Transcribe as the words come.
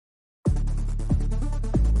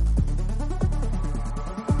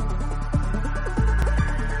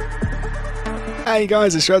Hey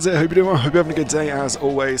guys, it's Strads here. Hope you're doing well. Hope you're having a good day as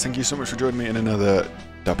always. Thank you so much for joining me in another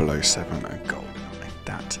 007 Goldeneye.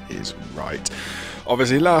 That is right.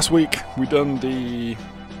 Obviously, last week we done the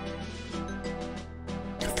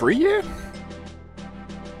 3-year?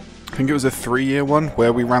 I think it was a 3-year one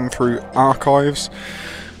where we ran through archives.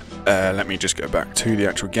 Let me just go back to the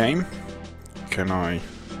actual game. Can I?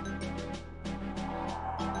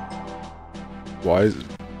 Why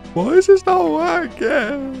is this not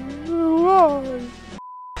working? Why?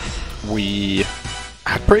 We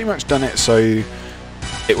had pretty much done it, so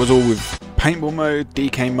it was all with paintball mode,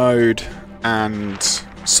 DK mode, and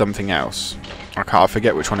something else. I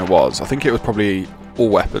forget which one it was. I think it was probably all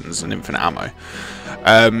weapons and infinite ammo.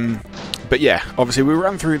 But yeah, obviously we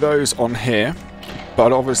ran through those on here,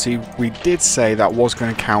 but obviously we did say that was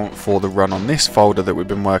going to count for the run on this folder that we've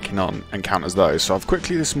been working on and count as those. So I've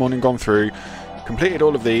quickly this morning gone through, completed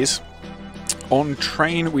all of these. On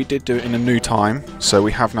train we did do it in a new time, so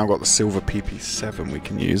we have now got the silver PP7 we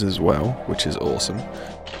can use as well, which is awesome.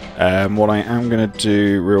 What I am going to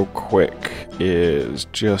do real quick is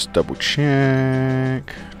just double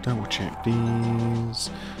check these.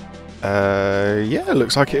 Yeah, it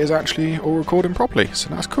looks like it is actually all recording properly, so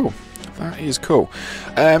that's cool. That is cool.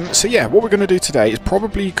 So yeah, what we're going to do today is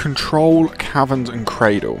probably control, caverns and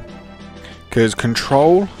cradle. Because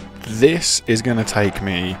control, this is going to take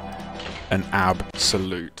me an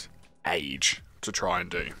absolute age to try and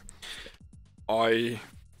do. I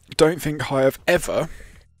don't think I have ever,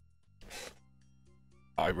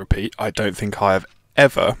 I repeat, I don't think I have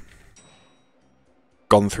ever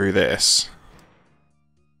gone through this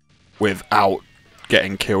without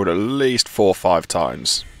getting killed at least 4 or 5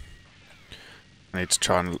 times. I need to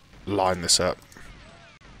try and line this up.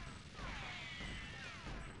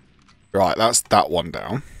 Right, that's that one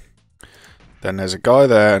down. Then there's a guy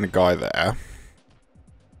there and a guy there.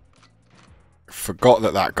 Forgot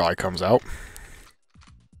that that guy comes out.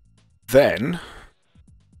 Then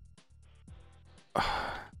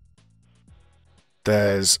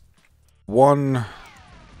there's one.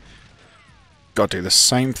 Got to do the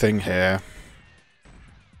same thing here.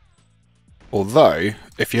 Although,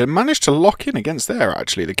 if you manage to lock in against there,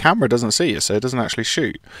 actually, the camera doesn't see you, so it doesn't actually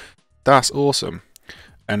shoot. That's awesome.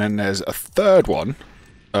 And then there's a third one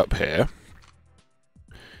up here.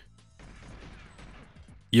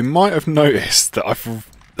 You might have noticed that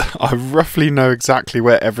I roughly know exactly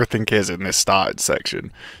where everything is in this started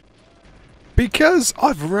section. Because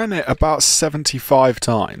I've run it about 75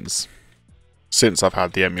 times. Since I've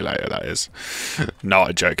had the emulator, that is. No,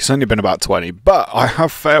 I joke. It's only been about 20. But I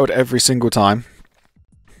have failed every single time.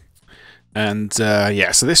 And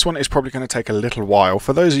yeah, so this one is probably going to take a little while.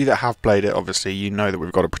 For those of you that have played it, obviously, you know that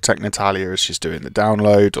we've got to protect Natalia as she's doing the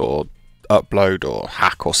download or upload or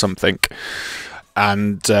hack or something.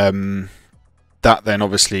 And that then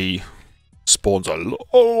obviously spawns a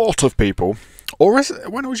lot of people. Or is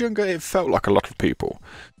it, when I was younger, it felt like a lot of people.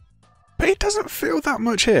 But it doesn't feel that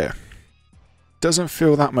much here. Doesn't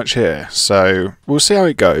feel that much here. So we'll see how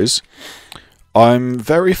it goes. I'm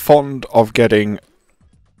very fond of getting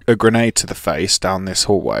a grenade to the face down this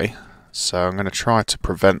hallway. So I'm going to try to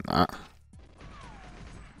prevent that.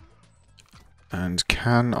 And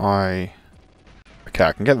can I... Okay,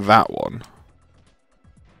 I can get that one.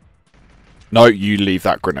 No, you leave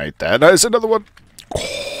that grenade there. There's another one.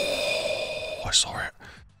 Oh, I saw it.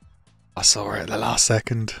 I saw it at the last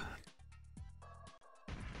second.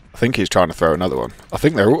 I think he's trying to throw another one. I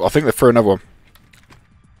think they threw another one.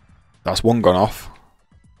 That's one gone off.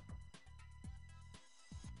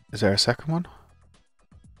 Is there a second one?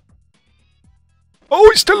 Oh,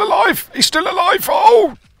 he's still alive! He's still alive!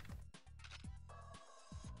 Oh!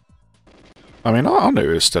 I mean, I knew he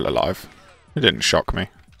was still alive. It didn't shock me.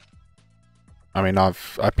 I mean, I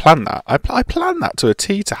planned that. I planned that to a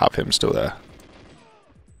T to have him still there.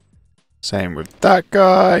 Same with that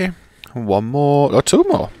guy. One more. Or 2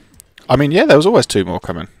 more. I mean, yeah, there was always 2 more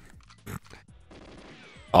coming.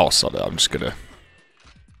 Oh, sorry, I'm just going to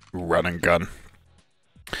run and gun.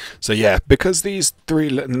 So yeah, because these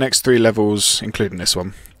next 3 levels, including this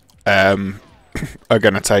one, are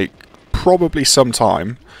going to take probably some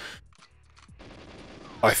time.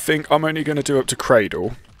 I think I'm only going to do up to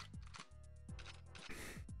Cradle.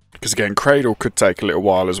 Because again, Cradle could take a little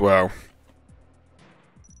while as well.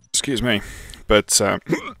 Excuse me. But,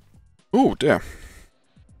 oh dear.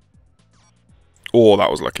 Oh,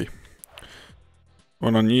 that was lucky.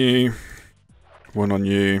 One on you. One on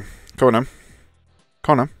you. Come on, then.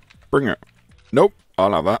 Come on, then. Bring it. Nope.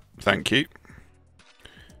 I'll have that. Thank you.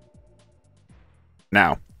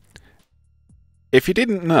 Now, if you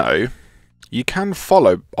didn't know, you can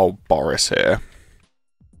follow old Boris here.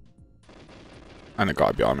 And a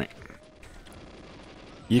guy behind me.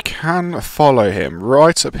 You can follow him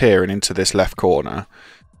right up here and into this left corner,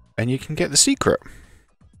 and you can get the secret.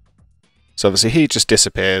 So obviously he just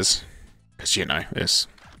disappears, because, you know, it's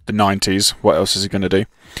the 90s. What else is he going to do?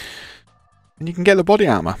 And you can get the body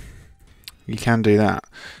armor. You can do that.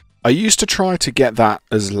 I used to try to get that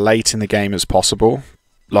as late in the game as possible,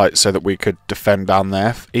 like so that we could defend down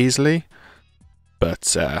there easily.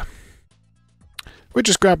 But we're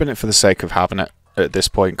just grabbing it for the sake of having it at this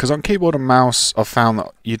point, because on keyboard and mouse I've found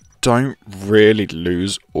that you don't really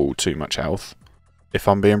lose all too much health, if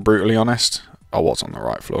I'm being brutally honest. I was on the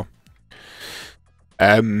right floor.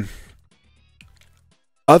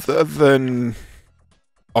 Other than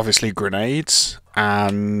obviously grenades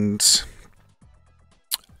and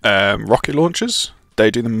rocket launchers,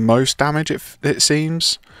 they do the most damage, it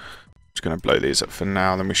seems. Just going to blow these up for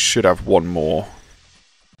now, then we should have one more.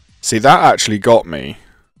 See, that actually got me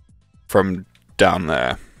from down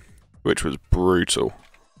there, which was brutal.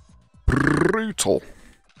 Brutal.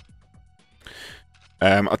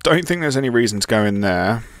 I don't think there's any reason to go in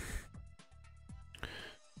there,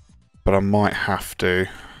 but I might have to.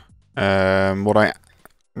 I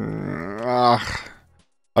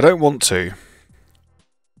don't want to,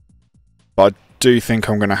 but I do think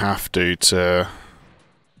I'm going to have to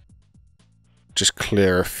just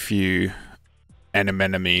clear a few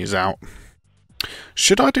enemies out.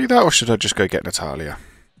 Should I do that, or should I just go get Natalia?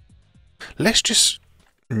 Let's just...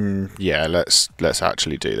 yeah, let's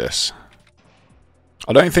actually do this.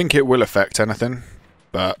 I don't think it will affect anything,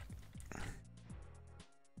 but...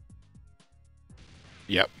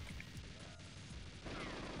 Yep.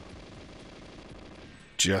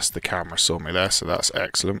 Just the camera saw me there, so that's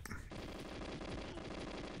excellent.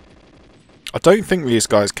 I don't think these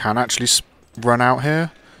guys can actually run out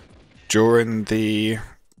here during the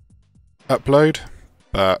upload,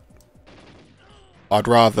 but I'd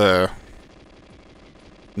rather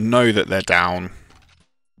know that they're down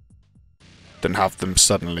than have them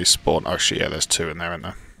suddenly spawn. Oh shit, yeah, there's two in there, isn't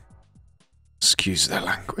there? Excuse the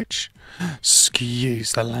language.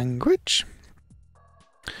 Excuse the language.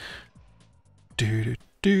 Do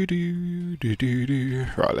do do do do do.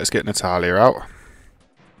 Right, let's get Natalia out.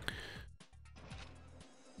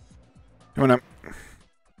 Come on up.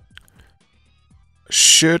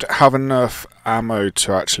 Should have enough ammo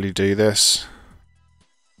to actually do this,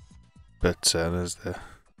 but there's the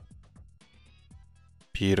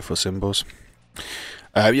beautiful symbols.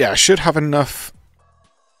 Yeah, I should have enough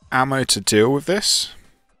ammo to deal with this,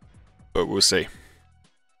 but we'll see.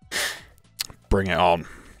 Bring it on.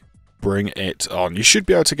 Bring it on. You should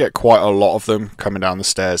be able to get quite a lot of them coming down the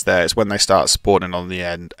stairs there. It's when they start spawning on the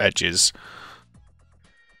edges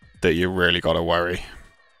that you really got to worry.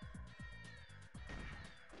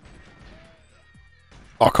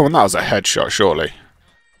 Oh, come on, that was a headshot, surely.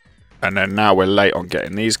 And then now we're late on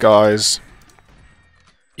getting these guys.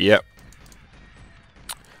 Yep.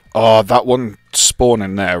 Oh, that one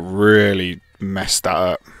spawning there really messed that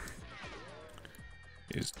up.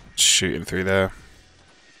 He's shooting through there.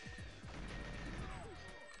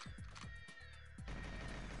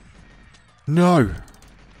 No.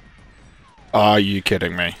 Are you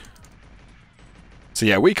kidding me? So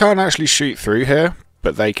yeah, we can't actually shoot through here,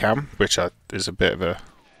 but they can, which is a bit of a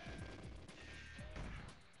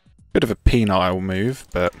penile move,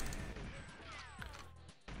 but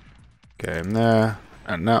get him there,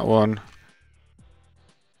 and that one.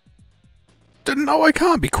 No, I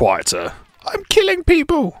can't be quieter. I'm killing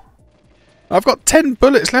people. I've got 10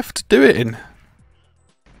 bullets left to do it in.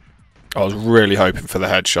 I was really hoping for the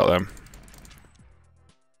headshot then.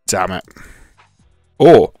 Damn it.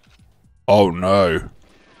 Oh. Oh no.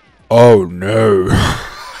 Oh no.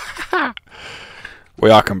 We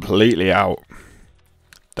are completely out.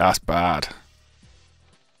 That's bad.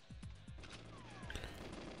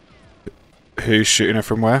 Who's shooting it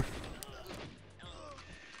from where?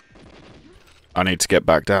 I need to get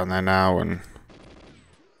back down there now and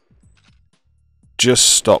just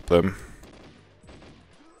stop them.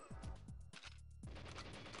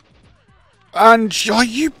 And are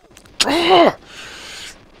you...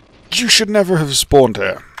 you should never have spawned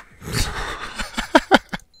here.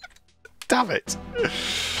 Damn it.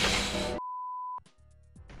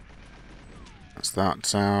 That's that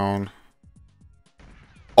down.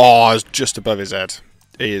 Oh, I was just above his head.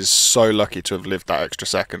 He is so lucky to have lived that extra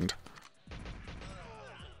second.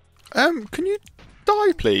 Can you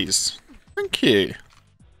die, please? Thank you.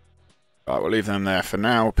 Right, we'll leave them there for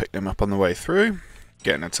now. We'll pick them up on the way through.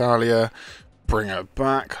 Get Natalia. Bring her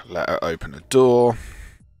back. Let her open the door.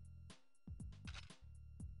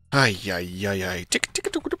 Ay, ay, ay, ay.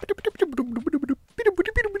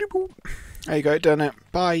 There you go, done it.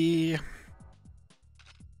 Bye.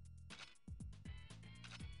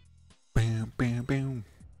 Bam, bam, bam.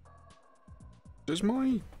 Does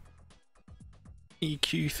my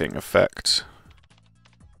EQ thing affect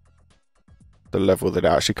the level that it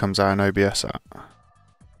actually comes out in OBS at?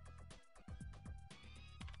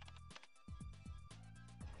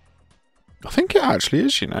 I think it actually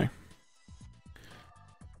is, you know.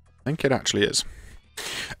 I think it actually is.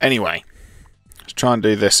 Anyway, let's try and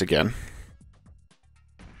do this again.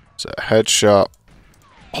 So, headshot.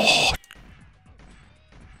 Oh!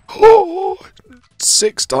 Oh!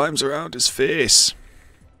 6 times around his face.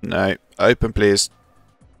 No, open please.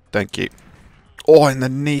 Thank you. Oh, in the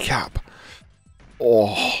kneecap.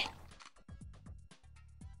 Oh.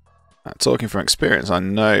 Talking from experience, I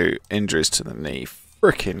know injuries to the knee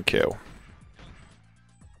frickin' kill.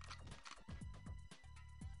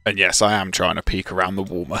 And yes, I am trying to peek around the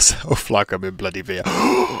wall myself like I'm in bloody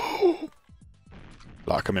VR.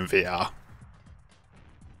 Like I'm in VR.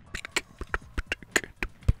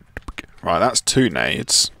 Right, that's 2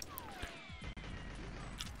 nades.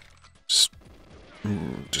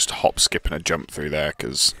 Just hop, skip and a jump through there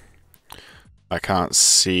because I can't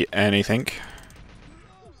see anything.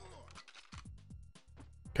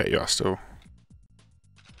 Okay, you are still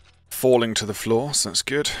falling to the floor, so that's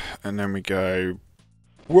good. And then we go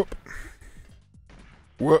whoop,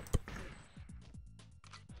 whoop,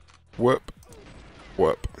 whoop,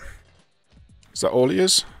 whoop. Is that all he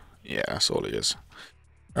is? Yeah, that's all he is.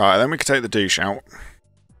 Alright, then we can take the douche out.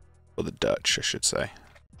 Or the Dutch, I should say.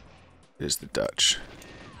 It is the Dutch.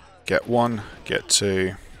 Get 1, get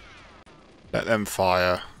 2. Let them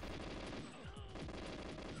fire.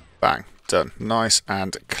 Bang. Done. Nice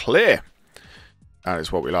and clear. That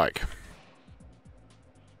is what we like.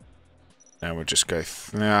 Now we'll just go...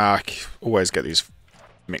 I always get these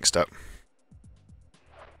mixed up.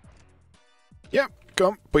 Yep, go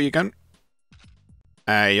on, put your gun.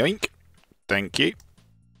 Yoink. Thank you.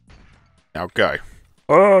 Now go.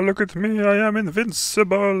 Oh, look at me, I am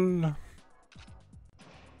invincible.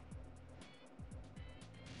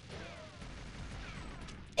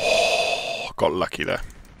 Oh, got lucky there.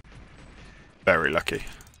 Very lucky.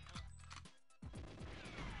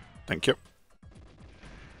 Thank you.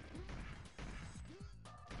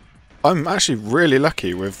 I'm actually really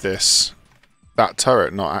lucky with that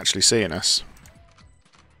turret not actually seeing us.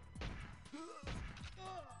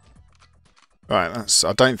 Right,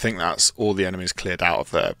 I don't think that's all the enemies cleared out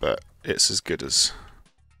of there, but it's as good as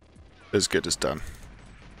done.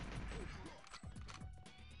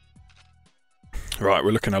 Right,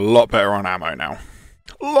 we're looking a lot better on ammo now.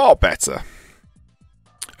 A lot better.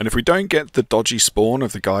 And if we don't get the dodgy spawn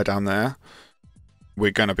of the guy down there,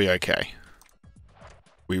 we're going to be okay.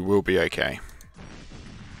 We will be okay.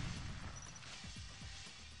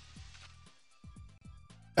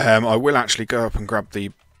 I will actually go up and grab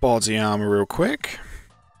the body armor real quick.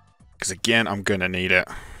 Because again, I'm going to need it.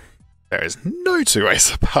 There is no two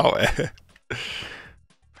ways about it.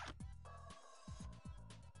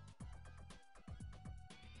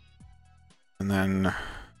 And then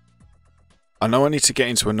I know I need to get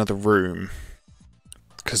into another room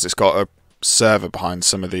because it's got a server behind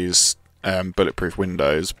some of these bulletproof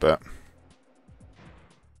windows, but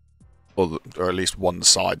or at least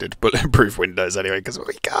one-sided bulletproof windows anyway, because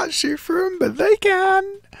we can't shoot through them, but they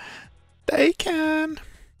can. They can.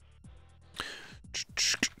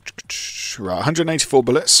 Right, 184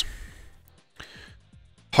 bullets.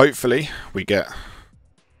 Hopefully we get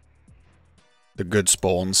the good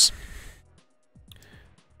spawns.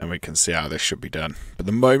 And we can see how this should be done. But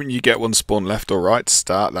the moment you get one spawn left or right to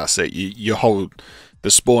start, that's it. You hold... The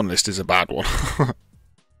spawn list is a bad one.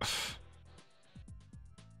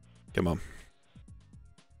 Come on.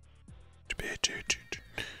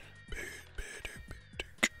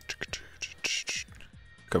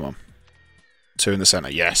 Come on. 2 in the centre.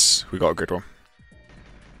 Yes, we got a good one.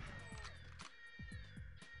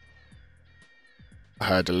 I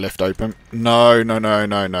heard a lift open. No, no, no,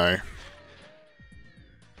 no, no.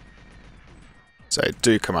 So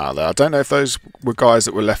do come out of there. I don't know if those were guys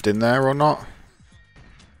that were left in there or not.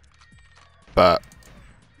 But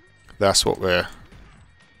that's what we're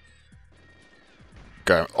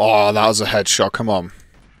going. Oh, that was a headshot. Come on.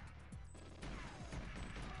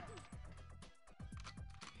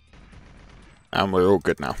 And we're all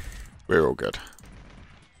good now. We're all good.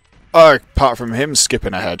 Oh, apart from him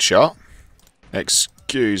skipping a headshot.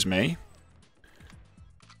 Excuse me.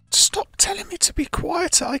 Stop telling me to be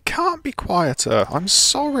quieter. I can't be quieter. I'm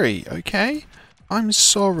sorry, okay? I'm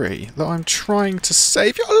sorry that I'm trying to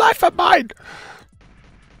save your life and mine.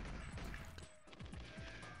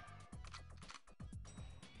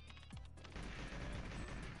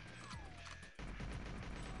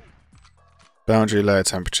 Boundary lower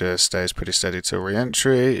temperature stays pretty steady till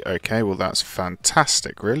re-entry. Okay, well that's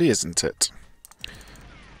fantastic, really, isn't it?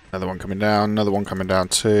 Another one coming down, another one coming down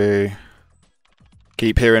too.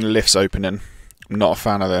 Keep hearing lifts opening. I'm not a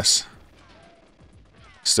fan of this.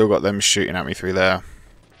 Still got them shooting at me through there.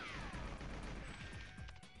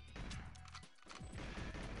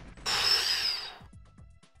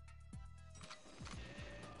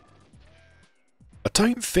 I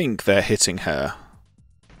don't think they're hitting her.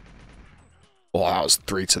 Oh, that was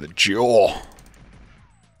 3 to the jaw.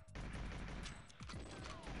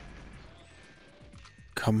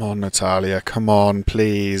 Come on, Natalia. Come on,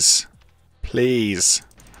 please. Please.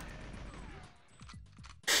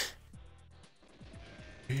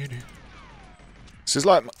 This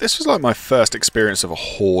was like my first experience of a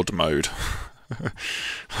horde mode.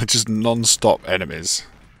 Just non-stop enemies.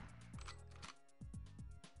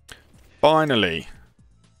 Finally.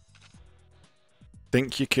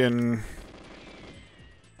 Think you can...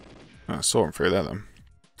 Oh, I saw him through there then.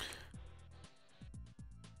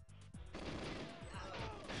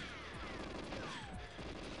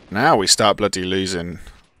 Now we start bloody losing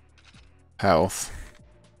health.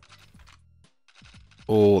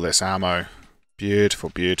 All this ammo. Beautiful,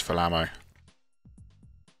 beautiful ammo.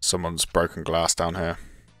 Someone's broken glass down here.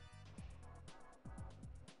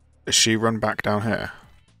 Does she run back down here?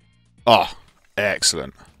 Oh,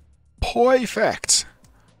 excellent. Perfect.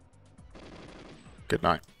 Good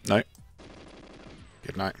night. No.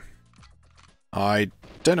 Good night. I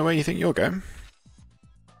don't know where you think you're going.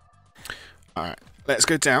 Alright, let's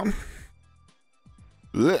go down.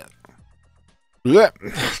 Blech.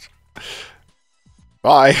 Blech.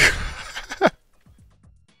 Bye.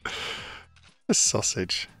 A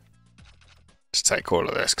sausage. Just take all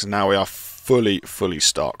of this, because now we are fully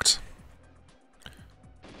stocked.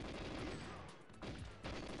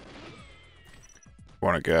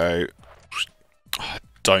 Want to go... I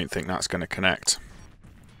don't think that's going to connect.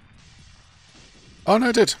 Oh no,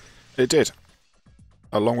 it did. It did.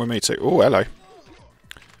 Along with me too. Oh, hello.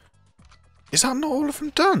 Is that not all of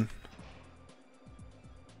them done?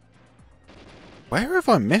 Where have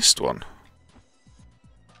I missed one?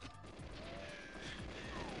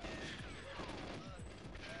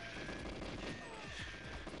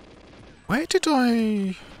 Where did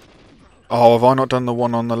I... Oh, have I not done the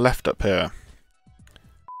one on the left up here?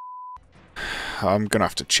 I'm going to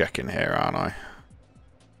have to check in here, aren't I?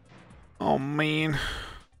 Oh, man.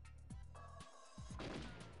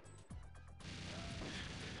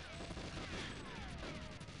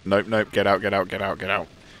 Nope, nope. Get out, get out, get out, get out.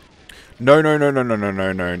 No, no, no, no, no, no,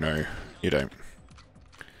 no, no, no. You don't.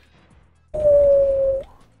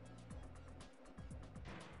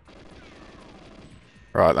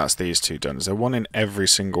 Right, that's these two done. Is there one in every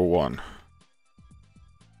single one?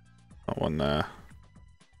 Not one there.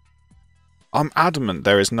 I'm adamant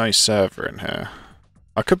there is no server in here.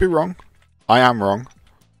 I could be wrong. I am wrong.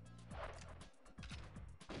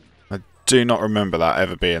 I do not remember that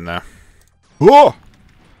ever being there. Whoa!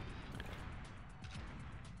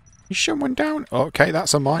 You shut one down? Okay,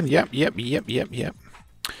 that's a mine. Yep, yep, yep, yep, yep.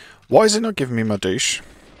 Why is it not giving me my douche?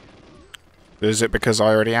 Is it because I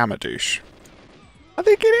already am a douche? I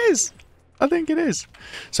think it is. I think it is.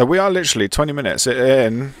 So we are literally 20 minutes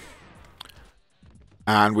in.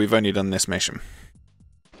 And we've only done this mission.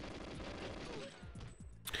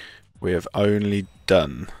 We have only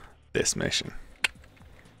done this mission.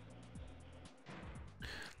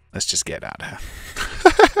 Let's just get out of here.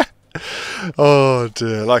 Oh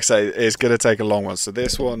dear. Like I say, it's going to take a long one. So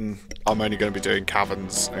this one, I'm only going to be doing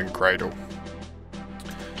caverns and cradle.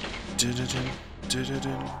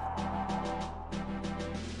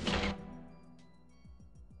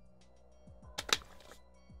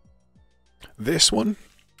 This one,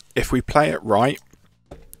 if we play it right,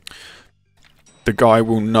 the guy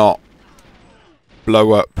will not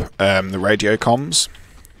blow up the radio comms.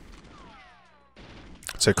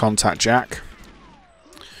 So contact Jack.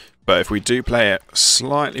 But if we do play it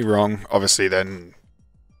slightly wrong, obviously then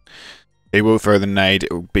he will throw the nade.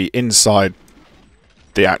 It will be inside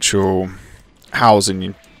the actual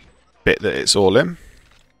housing bit that it's all in.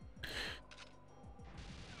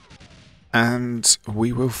 And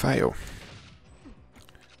we will fail.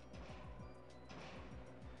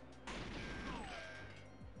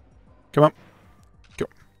 Come on. Go.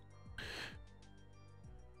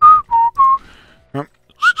 Come on.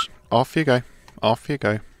 Off you go. Off you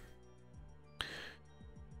go.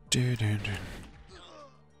 Can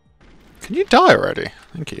you die already?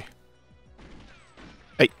 Thank you.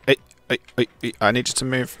 Hey, hey, hey, hey, hey. I need you to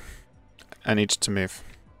move. I need you to move.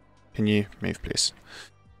 Can you move, please?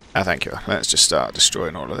 Ah, thank you. Let's just start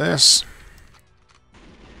destroying all of this.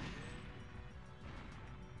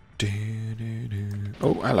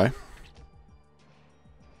 Oh, hello.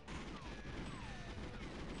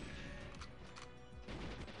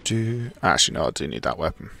 Actually, no, I do need that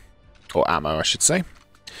weapon. Or ammo, I should say.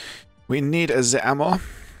 We need a Z ammo.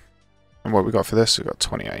 And what we got for this? We got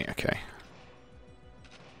 28, okay.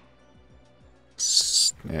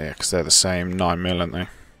 Yeah, because they're the same 9mm, aren't they?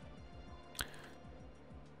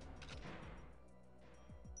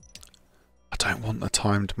 I don't want the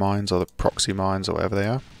timed mines or the proxy mines or whatever they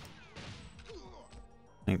are.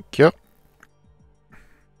 Thank you.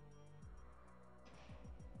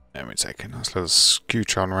 Let me take a nice little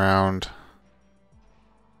scooch on round.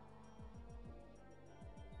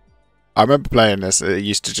 I remember playing this, it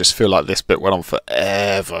used to just feel like this bit went on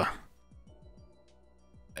forever.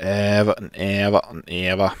 Ever and ever and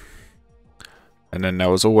ever. And then there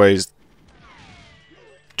was always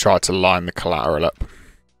try to line the collateral up.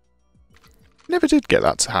 Never did get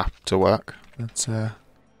that to work, but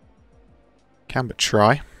can but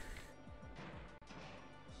try.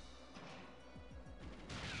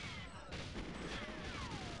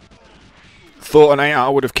 Thought an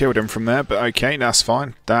 8-hour would have killed him from there, but okay, that's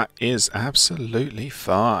fine. That is absolutely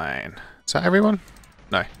fine. Is that everyone?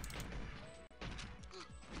 No.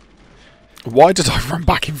 Why did I run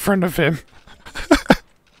back in front of him?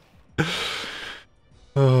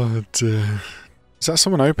 Oh dear. Is that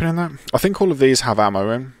someone opening that? I think all of these have ammo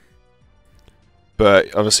in.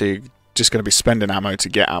 But obviously, just going to be spending ammo to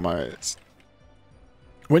get ammo. It's...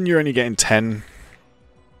 When you're only getting 10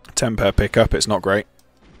 per pickup, it's not great.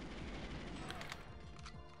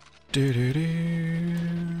 Right,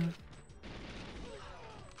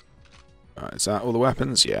 is that all the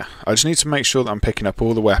weapons? Yeah. I just need to make sure that I'm picking up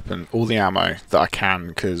all the ammo that I can,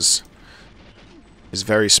 because it's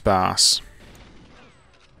very sparse.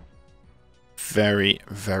 Very,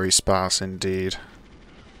 very sparse indeed.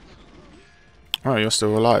 Oh, you're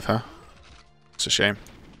still alive, huh? It's a shame.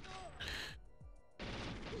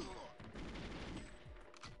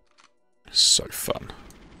 So fun.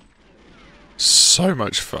 So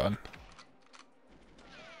much fun.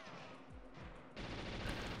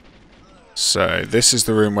 So, this is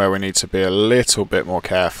the room where we need to be a little bit more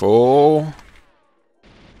careful. I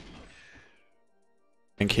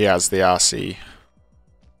think he has the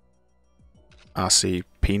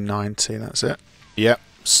RCP-90, that's it. Yep,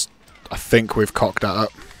 I think we've cocked that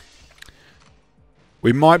up.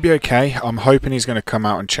 We might be okay. I'm hoping he's going to come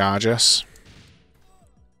out and charge us.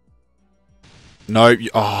 No,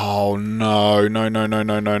 oh no, no, no, no,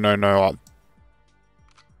 no, no, no, no.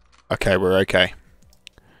 Okay, we're okay.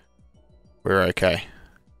 We're okay.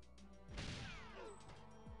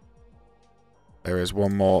 There is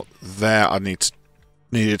one more there. I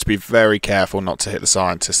needed to be very careful not to hit the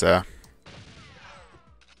scientist there.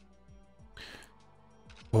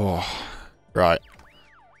 Oh, right.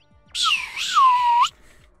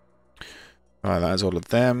 Right, that is all of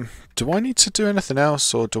them. Do I need to do anything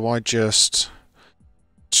else, or do I just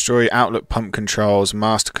destroy outlet pump controls,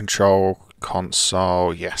 master control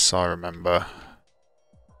console? Yes, I remember.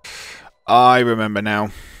 I remember now.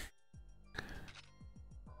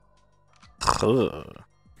 Oh,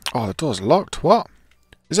 the door's locked. What?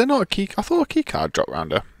 Is there not a key? I thought a key card dropped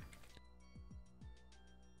round her.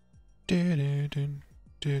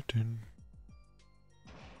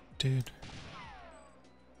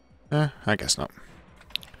 I guess not.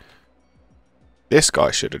 This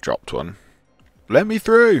guy should have dropped one. Let me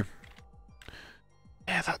through.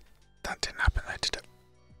 Yeah, that didn't happen there, did it?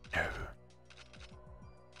 No.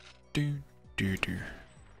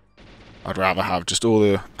 I'd rather have just all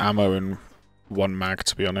the ammo in one mag,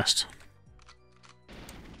 to be honest.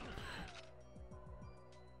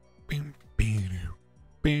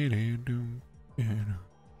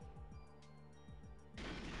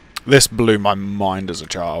 This blew my mind as a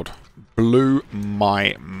child. Blew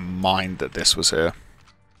my mind that this was here.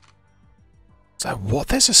 So what?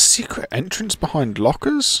 There's a secret entrance behind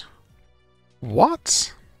lockers?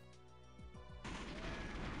 What?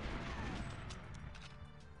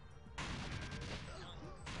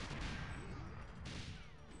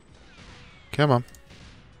 Come on.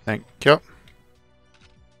 Thank you.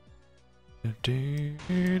 That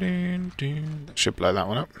should blow that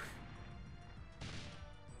one up.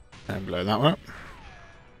 And blow that one up.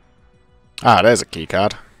 Ah, there's a key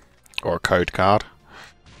card. Or a code card.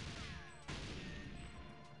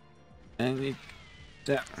 And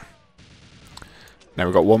yeah. Now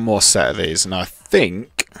we've got one more set of these, and I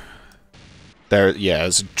think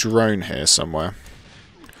there's a drone here somewhere.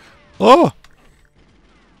 Oh!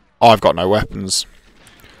 I've got no weapons.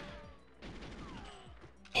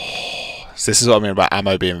 So this is what I mean about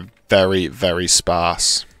ammo being very, very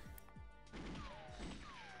sparse.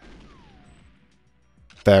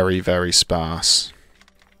 very, very sparse.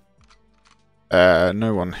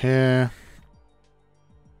 No one here.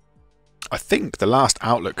 I think the last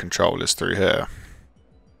outlet control is through here.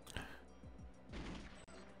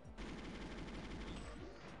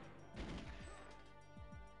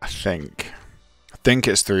 I think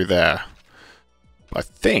it's through there. I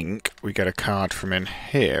think we get a card from in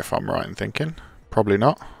here, if I'm right in thinking. Probably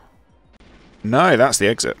not. No, that's the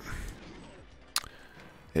exit.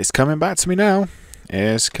 It's coming back to me now.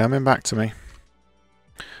 It's coming back to me.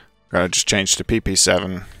 Gotta just change to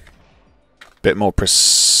PP7. Bit more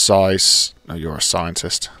precise. Oh, you're a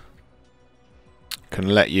scientist. Can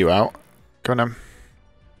let you out. Go on then.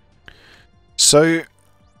 So,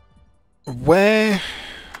 where...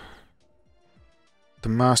 The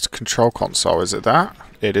master control console, is it that?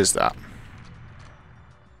 It is that.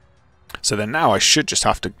 So then now I should just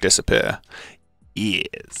have to disappear.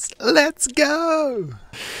 Yes. Let's go!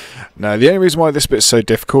 Now, the only reason why this bit's so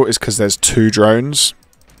difficult is because there's 2 drones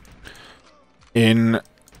in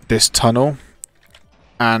this tunnel.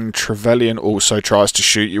 And Trevelyan also tries to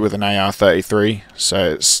shoot you with an AR-33.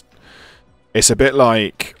 So it's a bit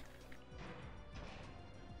like...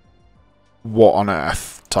 what on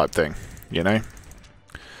earth type thing, you know?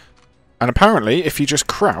 And apparently, if you just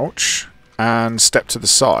crouch and step to the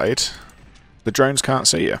side, the drones can't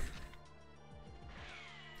see you.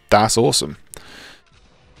 That's awesome.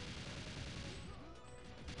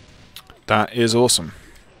 That is awesome.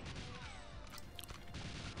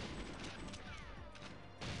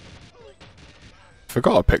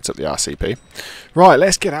 Forgot I picked up the RCP. Right,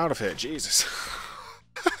 let's get out of here. Jesus.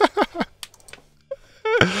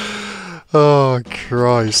 Oh,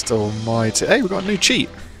 Christ almighty. Hey, we got a new cheat.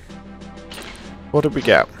 What did we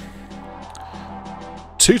get?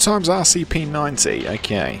 2 times RCP 90.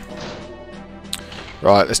 Okay.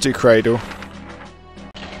 Right, let's do Cradle.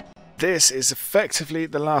 This is effectively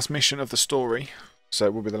the last mission of the story. So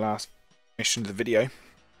it will be the last mission of the video.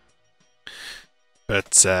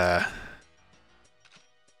 But, yeah,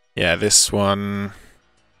 this one...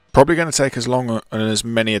 probably going to take as long and as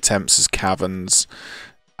many attempts as Caverns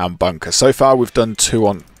and Bunker. So far we've done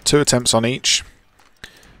 2 attempts on each.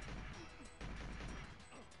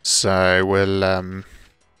 So we'll,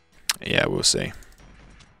 yeah, we'll see.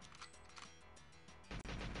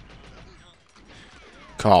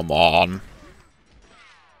 Come on.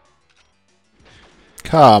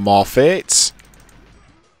 Come off it.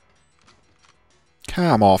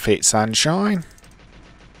 Come off it, sunshine.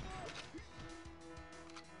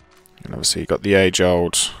 And obviously you got the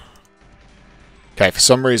age-old. Okay, for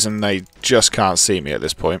some reason they just can't see me at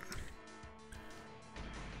this point.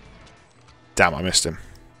 Damn, I missed him.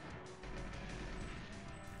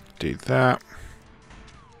 Do that.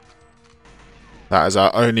 That is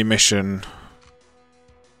our only mission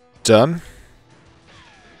done.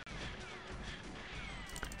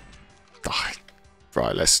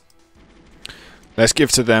 Right, let's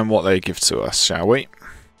give to them what they give to us, shall we?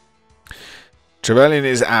 Trevelyan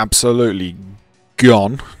is absolutely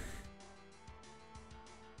gone.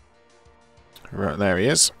 Right, there he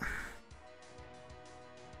is.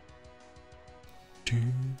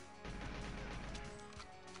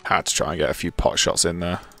 Had to try and get a few pot shots in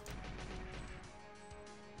there.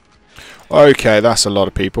 Okay, that's a lot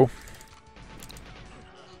of people.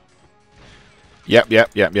 Yep.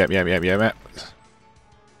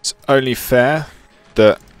 It's only fair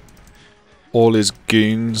that all his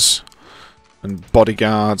goons and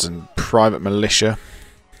bodyguards and private militia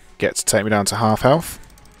get to take me down to half health.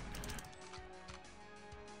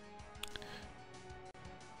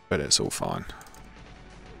 But it's all fine.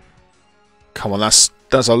 Come on, that's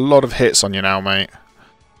a lot of hits on you now, mate.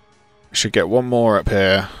 Should get one more up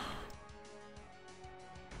here.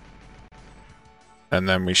 And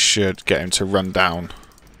then we should get him to run down.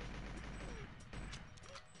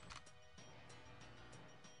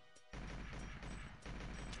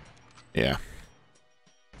 Yeah.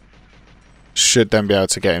 Should then be able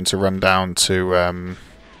to get him to run down to...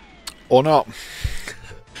 or not.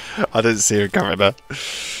 I didn't see him coming there.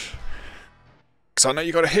 Because I know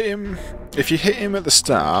you got to hit him. If you hit him at the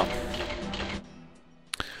start,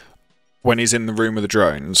 when he's in the room with the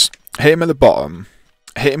drones, hit him at the bottom,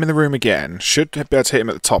 hit him in the room again, should be able to hit him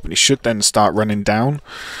at the top, and he should then start running down.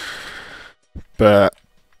 But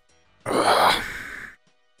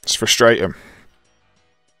it's frustrating.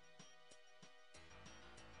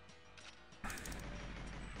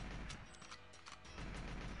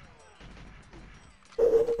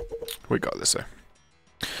 We got this though.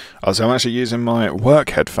 Also, I'm actually using my work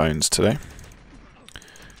headphones today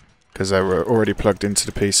because they were already plugged into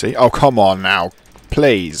the PC. Oh, come on now.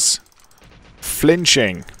 Please.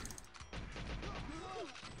 Flinching.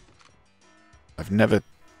 I've never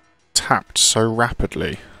tapped so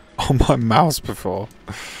rapidly on my mouse before.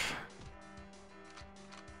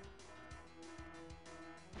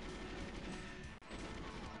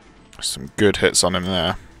 Some good hits on him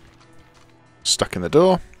there. Stuck in the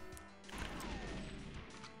door.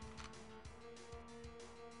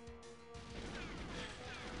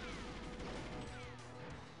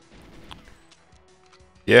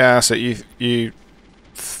 Yeah, so you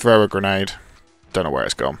throw a grenade. Don't know where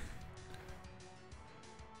it's gone.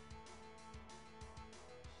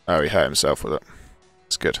 Oh, he hurt himself with it.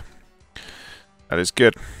 That's good. That is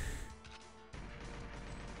good.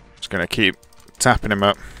 Just going to keep tapping him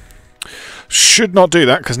up. Should not do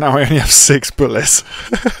that, because now I only have 6 bullets.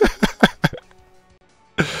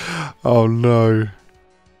 Oh no.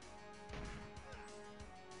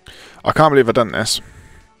 I can't believe I've done this.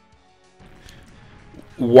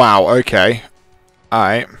 Wow, okay.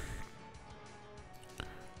 Alright.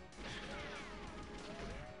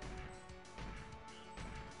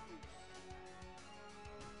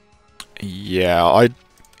 Yeah,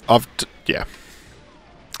 yeah.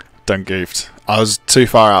 Done goofed. I was too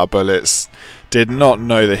far out of bullets. Did not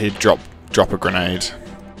know that he'd drop a grenade.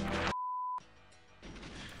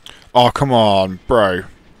 Oh, come on, bro.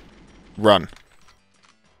 Run.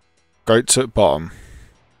 Go to bottom.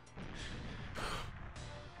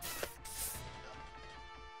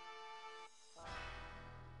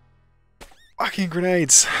 Fucking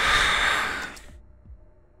grenades.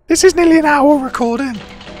 This is nearly an hour recording.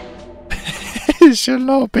 It should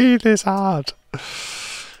not be this hard.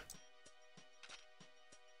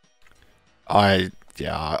 I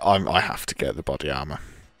have to get the body armor.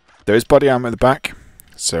 There is body armor at the back,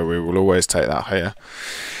 so we will always take that here.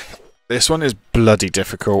 This one is bloody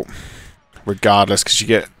difficult, regardless, because you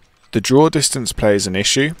get the draw distance plays an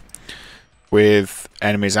issue with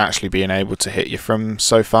enemies actually being able to hit you from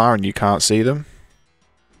so far and you can't see them.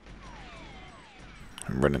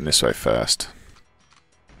 I'm running this way first.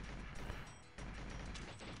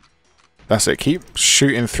 That's it. Keep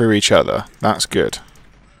shooting through each other. That's good.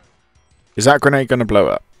 Is that grenade going to blow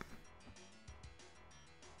up?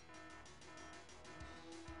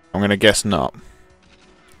 I'm going to guess not.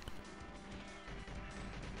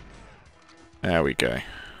 There we go.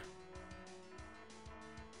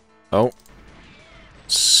 Oh.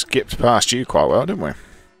 Skipped past you quite well, didn't we?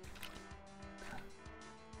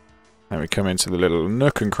 Then we come into the little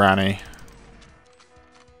nook and cranny.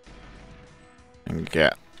 And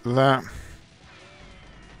get that.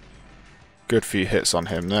 Good few hits on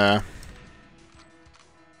him there.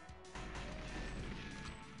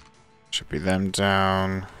 Should be them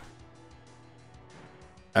down.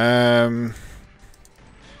 Yep,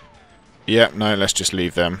 no, let's just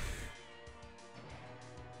leave them.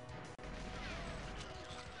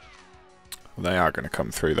 They are going to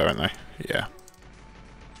come through though, aren't they? Yeah.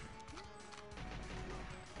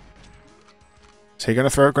 Is he going to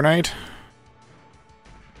throw a grenade?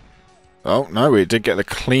 Oh, no, we did get the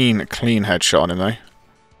clean headshot on him though.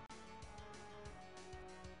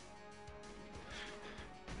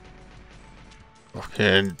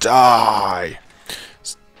 Fucking die!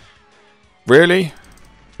 Really?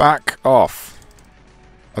 Back off.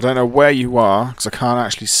 I don't know where you are, because I can't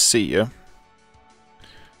actually see you.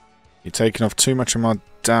 You're taking off too much of my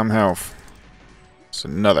damn health. It's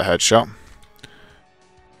another headshot.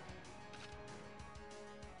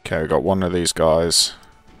 Okay, we got one of these guys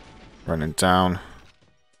running down.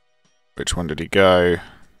 Which one did he go?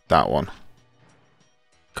 That one.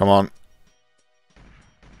 Come on.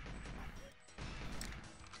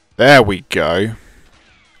 There we go.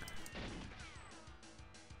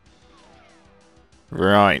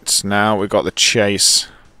 Right, now we've got the chase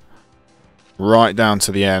right down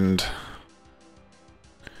to the end.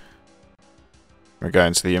 We're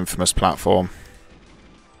going to the infamous platform.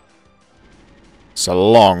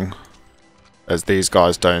 So long as these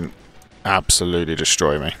guys don't absolutely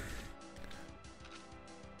destroy me.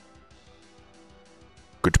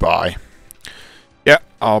 Goodbye. Yeah,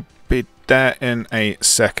 I'll be there in a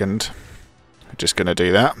second. I'm just going to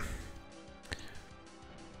do that.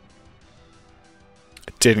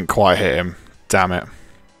 Didn't quite hit him. Damn it.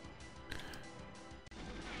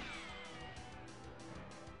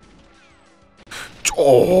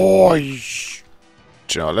 Oh, do you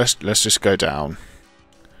know, let's just go down.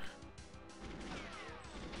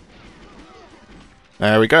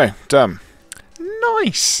 There we go. Done.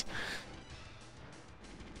 Nice.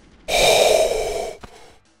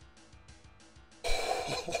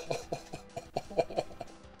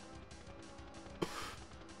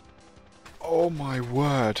 Oh my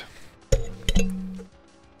word.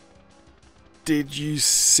 Did you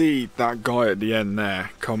see that guy at the end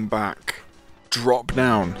there come back drop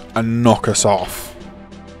down and knock us off.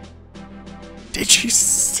 Did you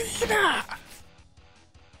see that?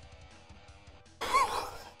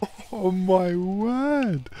 Oh my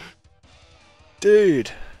word.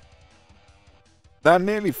 Dude. That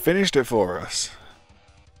nearly finished it for us.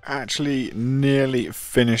 Actually nearly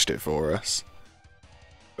finished it for us.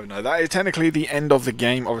 But no, that is technically the end of the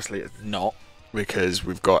game. Obviously it's not, because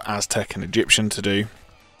we've got Aztec and Egyptian to do.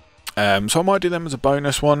 So I might do them as a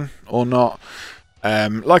bonus one or not.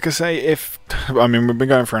 Like I say, I mean, we've been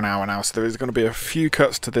going for an hour now, so there's going to be a few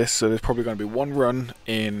cuts to this. So there's probably going to be one run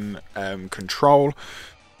in Control,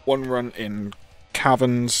 one run in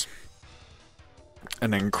Caverns,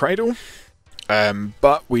 and then Cradle.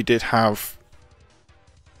 But we did have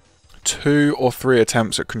 2 or 3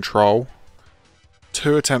 attempts at Control,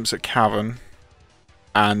 2 attempts at Cavern,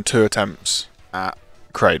 and 2 attempts at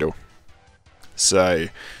Cradle. So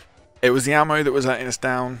it was the ammo that was letting us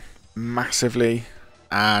down massively,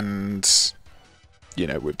 and you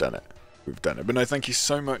know, we've done it. But no, thank you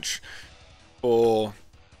so much for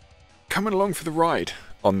coming along for the ride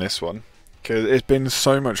on this one, because it's been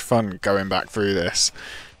so much fun going back through this,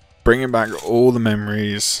 bringing back all the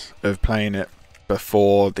memories of playing it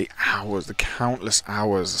before, the countless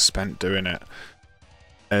hours spent doing it,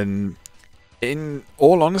 and in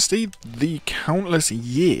all honesty, the countless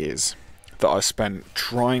years that I spent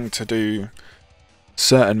trying to do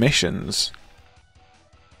certain missions.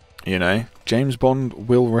 You know, James Bond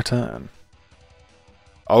will return.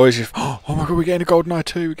 I always just, oh my god, we're getting a Goldeneye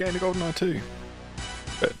 2,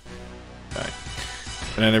 But, no.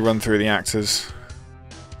 And then they run through the actors.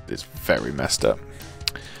 It's very messed up.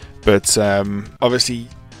 But, obviously,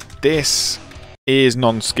 this is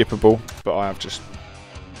non-skippable, but I have just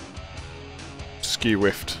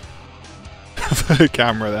skew-whiffed the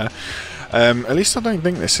camera there. At least I don't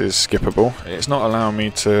think this is skippable. It's not allowing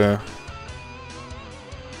me to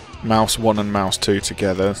mouse 1 and mouse 2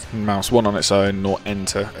 together, mouse 1 on its own, nor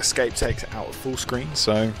enter. Escape takes it out of full screen,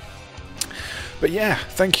 so... But yeah,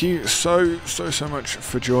 thank you so much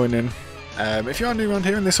for joining. If you are new around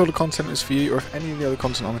here and this sort of content is for you, or if any of the other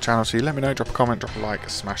content on the channel is for you, let me know, drop a comment, drop a like,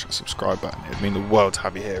 smash that subscribe button. It'd mean the world to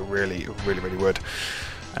have you here, really would.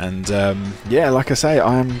 And yeah, like I say,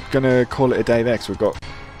 I'm going to call it a day there, because we've got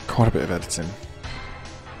quite a bit of editing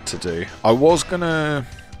to do. I was going to...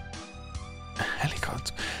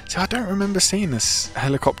 Helicopter. See, I don't remember seeing this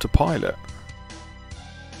helicopter pilot.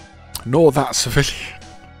 Nor that civilian.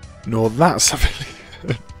 Nor that civilian.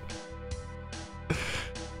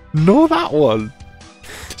 Nor that one.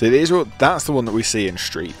 So that's the one that we see in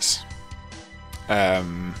Streets.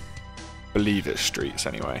 Believe it's Streets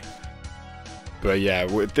anyway. But yeah,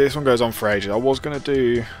 this one goes on for ages. I was going to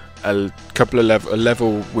do a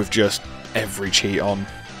level with just every cheat on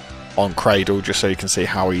Cradle, just so you can see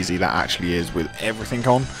how easy that actually is with everything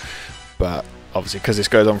on. But obviously, because this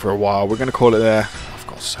goes on for a while, we're going to call it there. I've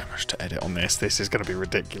got so much to edit on this. This is going to be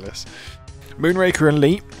ridiculous. Moonraker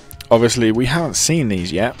Elite. Obviously, we haven't seen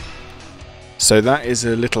these yet, so that is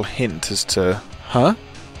a little hint as to, huh?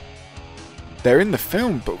 They're in the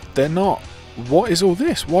film, but they're not. What is all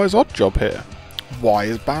this? Why is Oddjob here? Why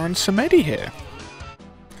is Baron Samedi here?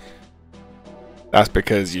 That's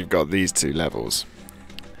because you've got these 2 levels.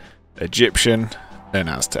 Egyptian, then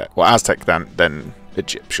Aztec. Well, Aztec, then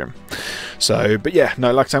Egyptian. So, but yeah,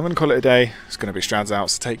 no, like I said, I'm going to call it a day. It's going to be Strads out,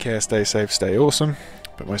 so take care, stay safe, stay awesome.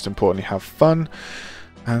 But most importantly, have fun.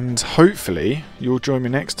 And hopefully, you'll join me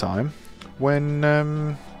next time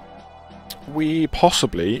when we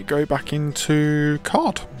possibly go back into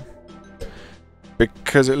COD.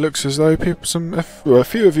 Because it looks as though a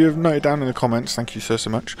few of you have noted down in the comments, thank you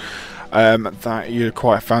so much, that you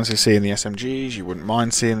quite fancy seeing the SMGs, you wouldn't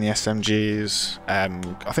mind seeing the SMGs.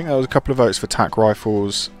 I think there was a couple of votes for TAC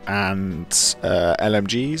rifles and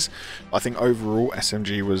LMGs. I think overall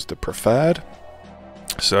SMG was the preferred.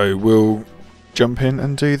 So we'll jump in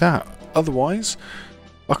and do that. Otherwise,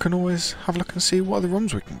 I can always have a look and see what other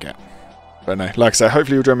rooms we can get. But no, like I say,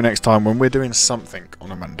 hopefully you'll join me next time when we're doing something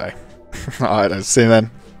on a Monday. Alright, see you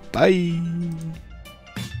then. Bye!